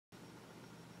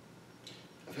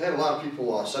had a lot of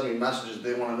people send me messages.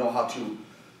 They want to know how to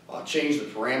change the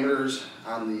parameters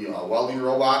on the welding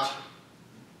robot.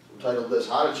 We titled this,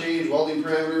 How to Change Welding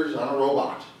Parameters on a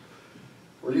Robot.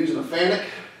 We're using a FANUC,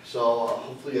 so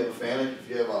hopefully you have a FANUC. If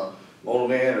you have a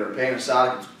Motoman or a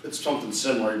Panasonic, it's something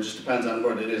similar. It just depends on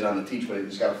what it is on the teach plate. You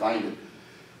just got to find it.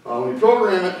 When you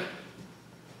program it,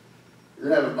 you're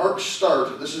going to have an arc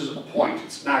start. This is a point.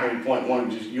 It's not going to be point one.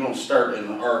 You don't start in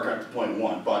an arc at the point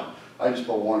one, but I just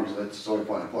put one because that's the only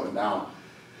point I put it down.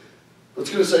 It's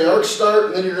going to say arc start,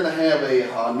 and then you're going to have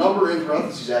a number in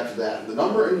parentheses after that. The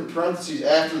number in parentheses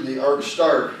after the arc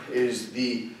start is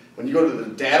when you go to the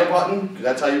data button, because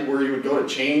that's where you would go to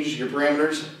change your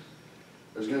parameters.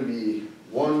 There's going to be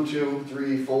 1, 2,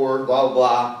 3, 4, blah,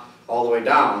 blah, all the way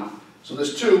down. So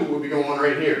this 2 would be going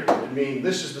right here. I mean,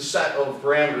 this is the set of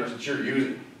parameters that you're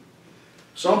using.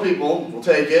 Some people will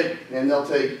take it, and they'll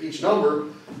take each number,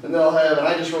 and they'll have, and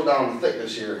I just wrote down the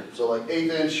thickness here. So like 1/8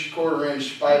 inch, 1/4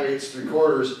 inch, 5/8,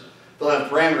 3/4, they'll have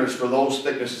parameters for those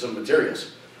thicknesses of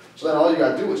materials. So then all you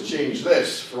got to do is change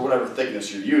this for whatever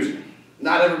thickness you're using.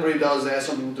 Not everybody does that.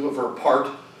 Some people do it for a part.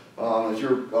 If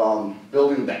you're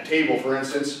building that table, for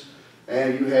instance,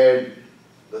 and you had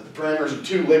the parameters of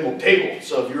 2 labeled table.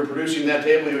 So if you were producing that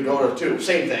table, you would go to 2.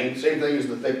 Same thing as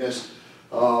the thickness.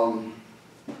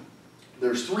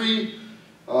 There's 3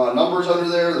 numbers under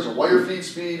there. There's a wire feed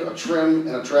speed, a trim,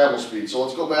 and a travel speed. So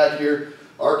let's go back here.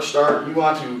 Arc start. You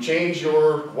want to change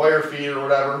your wire feed or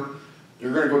whatever.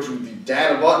 You're going to go to the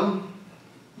data button.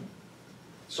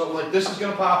 Something like this is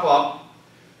going to pop up.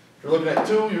 If you're looking at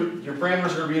 2, your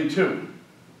parameters are going to be in 2.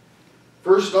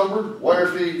 First number, wire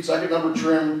feed. Second number,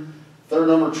 trim. Third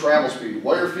number, travel speed.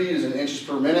 Wire feed is in inches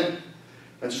per minute.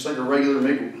 That's just like a regular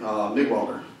MIG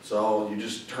welder. So you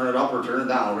just turn it up or turn it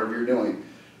down, whatever you're doing.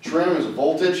 Trim is a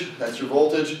voltage. That's your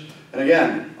voltage. And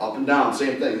again, up and down,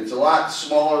 same thing. It's a lot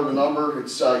smaller of a number.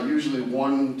 It's usually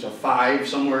 1 to 5,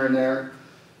 somewhere in there.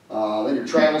 Then your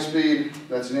travel speed,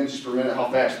 that's in inches per minute, how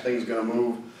fast the thing's going to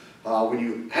move. When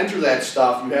you enter that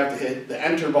stuff, you have to hit the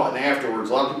enter button afterwards.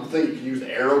 A lot of people think you can use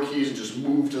the arrow keys and just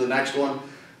move to the next one.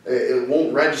 It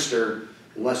won't register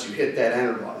unless you hit that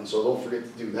enter button, so don't forget to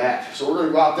do that. So we're going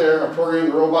to go out there and program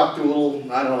the robot, do a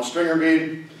little, I don't know, stringer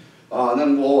bead, and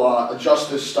then we'll adjust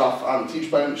this stuff on the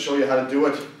teach plate and show you how to do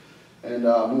it, and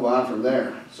move on from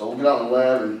there. So we'll get out in the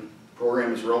lab and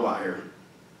program this robot here.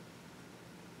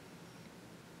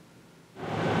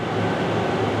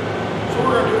 So what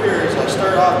we're going to do here is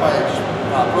start off by just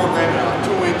programming a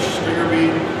 2-inch stringer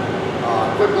bead,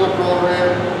 quick little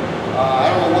program. I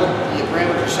don't know what the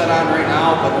parameters are set on right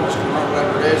now, but we're just going to run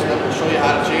whatever it is, and then we'll show you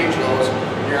how to change those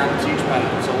here on the teach pen.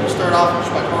 So we'll start off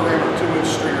just by programming a 2-inch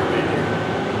stringer bead here.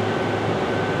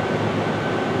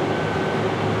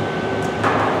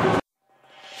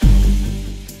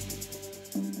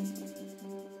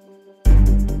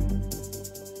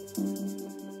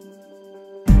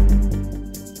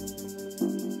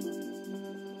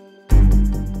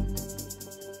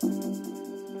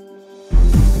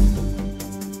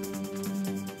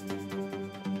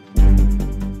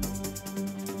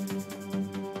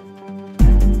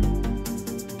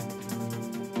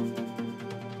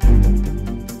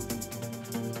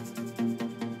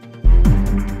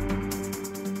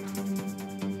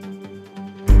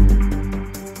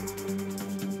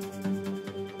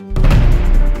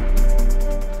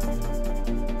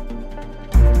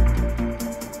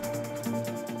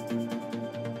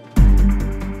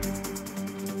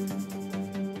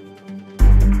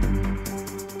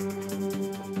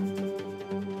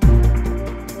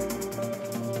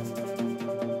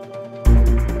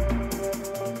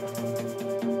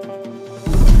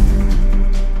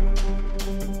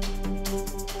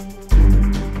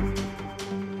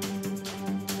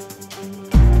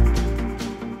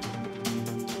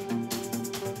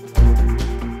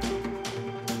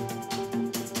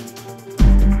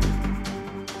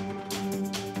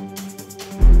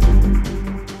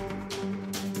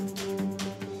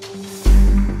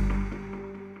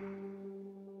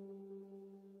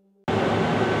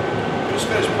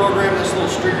 Program this little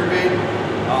stringer bead,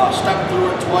 step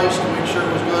through it twice to make sure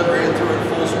it was good, ran through it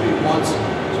full speed once.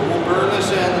 So we'll burn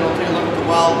this in, then we'll take a look at the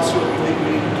weld and see what we think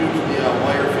we need to do to the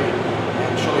wire feed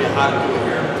and show you how to do it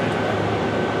here.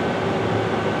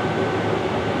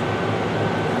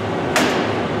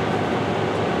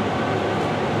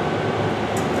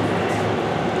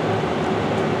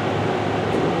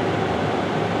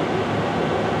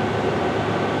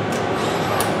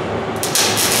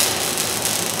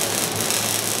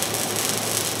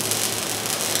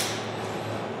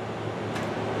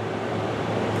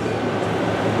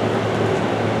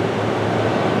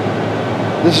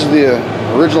 This is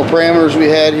the original parameters we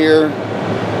had here.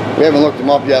 We haven't looked them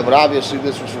up yet, but obviously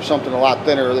this was for something a lot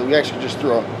thinner. That we actually just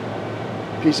threw a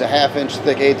piece of 1/2 inch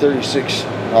thick A36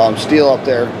 steel up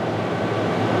there.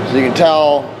 So you can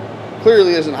tell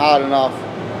clearly isn't hot enough.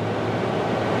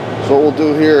 So what we'll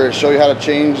do here is show you how to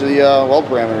change the weld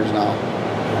parameters now.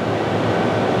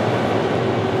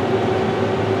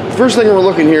 The first thing we're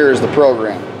looking here is the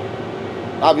program.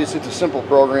 Obviously it's a simple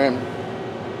program.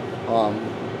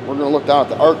 We're going to look down at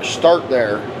the arc start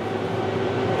there.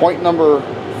 Point number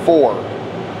 4.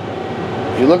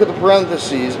 If you look at the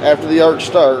parentheses after the arc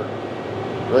start,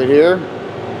 right here,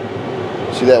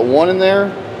 see that 1 in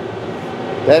there?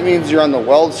 That means you're on the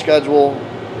weld schedule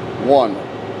 1.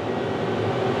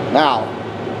 Now,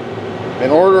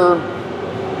 in order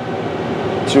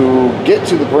to get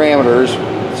to the parameters,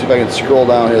 let's see if I can scroll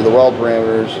down here, the weld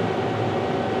parameters.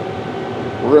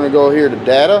 We're going to go here to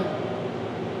data,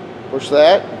 push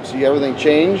that, see everything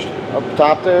changed up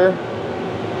top there.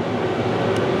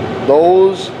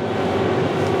 Those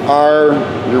are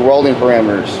your welding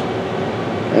parameters.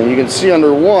 And you can see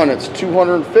under 1, it's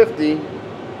 250,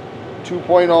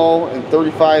 2.0, and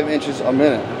 35 inches a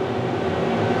minute.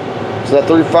 So that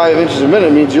 35 inches a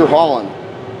minute means you're hauling.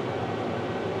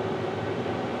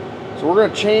 So we're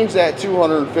going to change that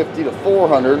 250 to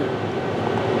 400.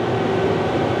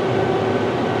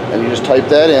 And you just type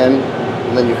that in.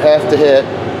 And then you have to hit,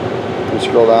 let me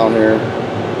scroll down here.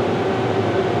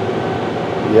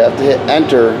 You have to hit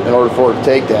enter in order for it to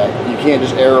take that. You can't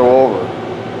just arrow over.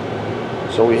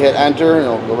 So we hit enter and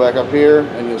it'll go back up here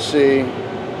and you'll see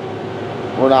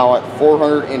we're now at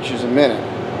 400 inches a minute.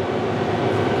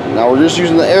 Now we're just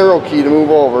using the arrow key to move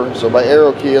over. So by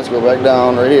arrow key, let's go back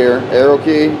down right here. Arrow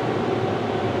key.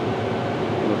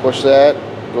 And push that.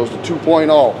 It goes to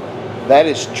 2.0. That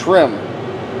is trim.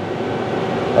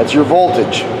 That's your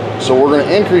voltage. So we're going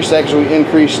to increase that because we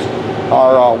increased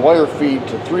our wire feed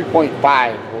to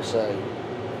 3.5, we'll say.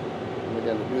 And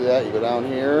again, to do that, you go down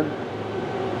here.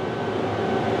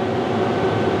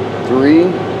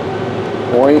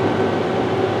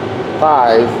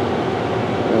 3.5.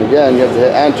 And again, you have to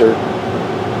hit enter.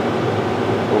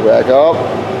 Go back up.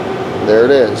 There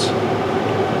it is.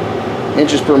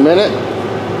 Inches per minute.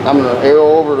 I'm going to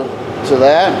arrow over to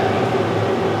that.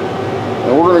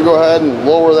 And we're going to go ahead and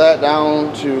lower that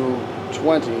down to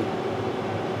 20.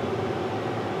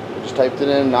 I just typed it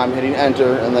in, now I'm hitting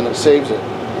enter, and then it saves it.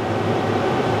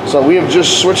 So we have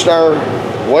just switched our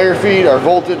wire feed, our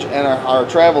voltage, and our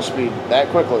travel speed that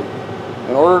quickly.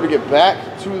 In order to get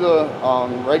back to the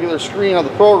regular screen of the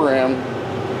program,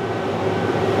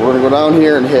 we're going to go down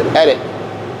here and hit edit.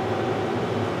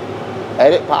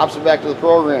 Edit pops it back to the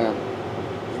program.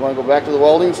 If you want to go back to the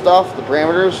welding stuff, the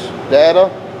parameters,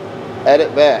 data,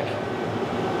 edit back.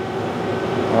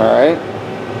 Alright.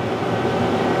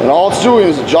 And all it's doing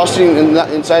is adjusting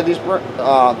inside these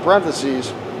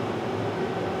parentheses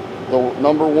the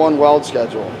number 1 weld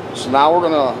schedule. So now we're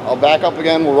gonna, I'll back up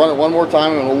again, we'll run it one more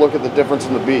time and we'll look at the difference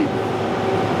in the beat.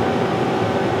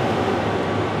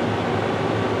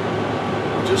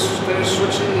 Just finished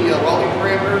switching the welding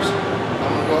parameters.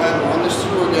 I'm gonna go ahead and run this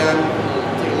through again and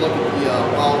we'll take a look at the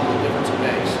weld and the difference it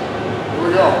makes. Here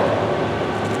we go.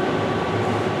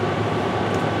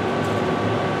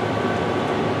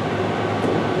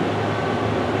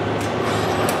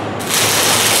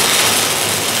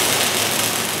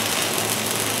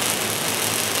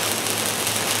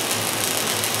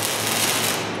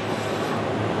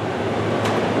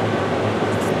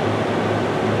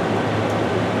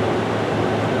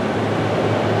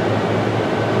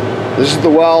 This is the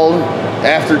weld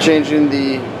after changing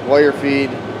the wire feed,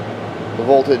 the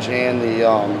voltage, and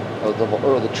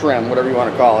the trim, whatever you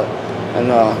want to call it, and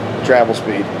the travel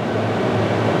speed.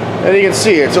 And you can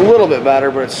see it's a little bit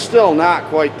better, but it's still not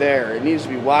quite there. It needs to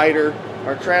be wider.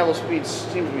 Our travel speed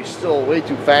seems to be still way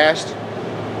too fast.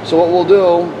 So what we'll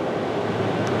do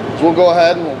is we'll go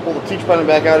ahead and we'll pull the teach pendant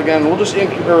back out again. We'll just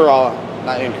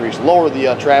lower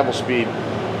the travel speed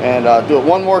and do it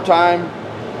one more time.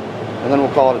 And then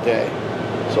we'll call it a day.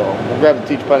 So we'll grab the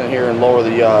teach pendant here and lower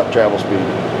the travel speed.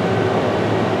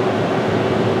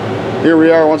 Here we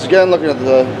are once again looking at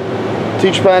the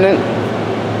teach pendant.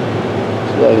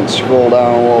 So I can scroll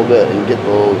down a little bit and get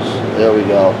those. There we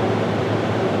go.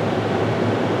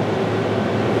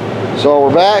 So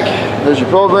we're back. There's your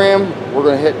program. We're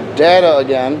going to hit data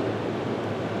again.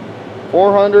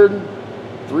 400,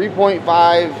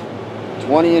 3.5,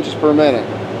 20 inches per minute.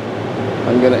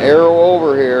 I'm going to arrow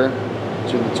over here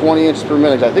to the 20 inches per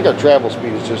minute. I think our travel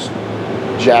speed is just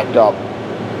jacked up.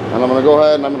 And I'm going to go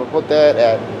ahead and I'm going to put that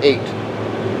at 8.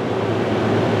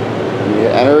 And you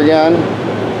enter again.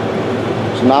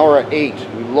 So now we're at 8.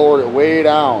 We lowered it way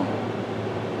down.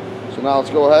 So now let's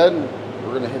go ahead and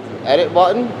we're going to hit the edit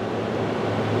button.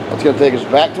 That's going to take us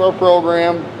back to our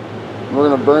program. We're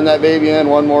going to burn that baby in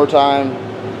one more time.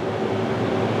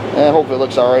 And hopefully it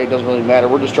looks alright. It doesn't really matter.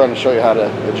 We're just trying to show you how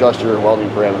to adjust your welding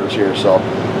parameters here. So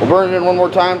we'll burn it in one more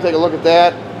time, take a look at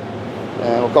that,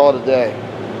 and we'll call it a day.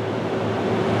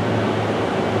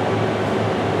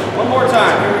 One more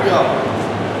time, here we go.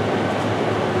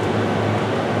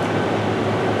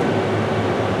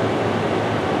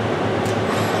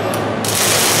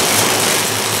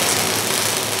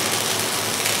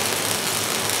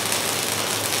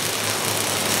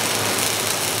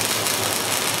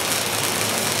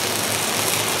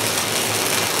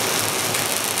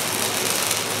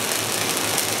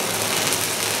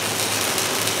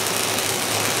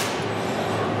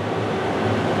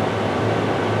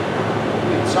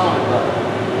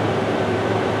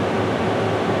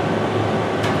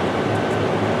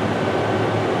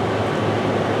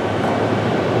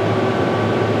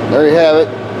 There you have it.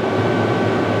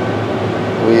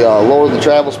 We lowered the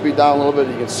travel speed down a little bit.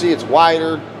 You can see it's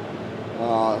wider.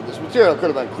 This material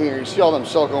could have been cleaner. You see all them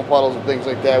silicone puddles and things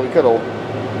like that. We could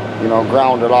have, you know,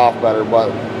 ground it off better.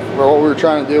 But for what we were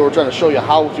trying to do, we're trying to show you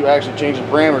how to actually change the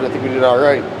parameters. I think we did all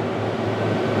right.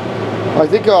 I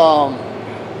think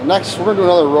the next, we're going to do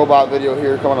another robot video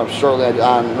here coming up shortly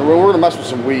on. We're going to mess with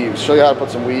some weaves, show you how to put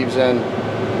some weaves in,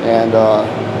 and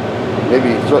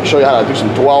maybe show you how to do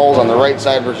some dwells on the right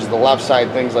side versus the left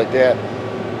side, things like that.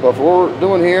 But for what we're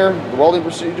doing here, the welding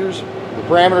procedures, the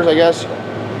parameters, I guess,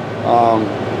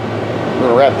 we're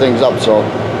going to wrap things up. So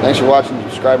thanks for watching,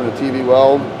 subscribing to TV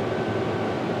Weld.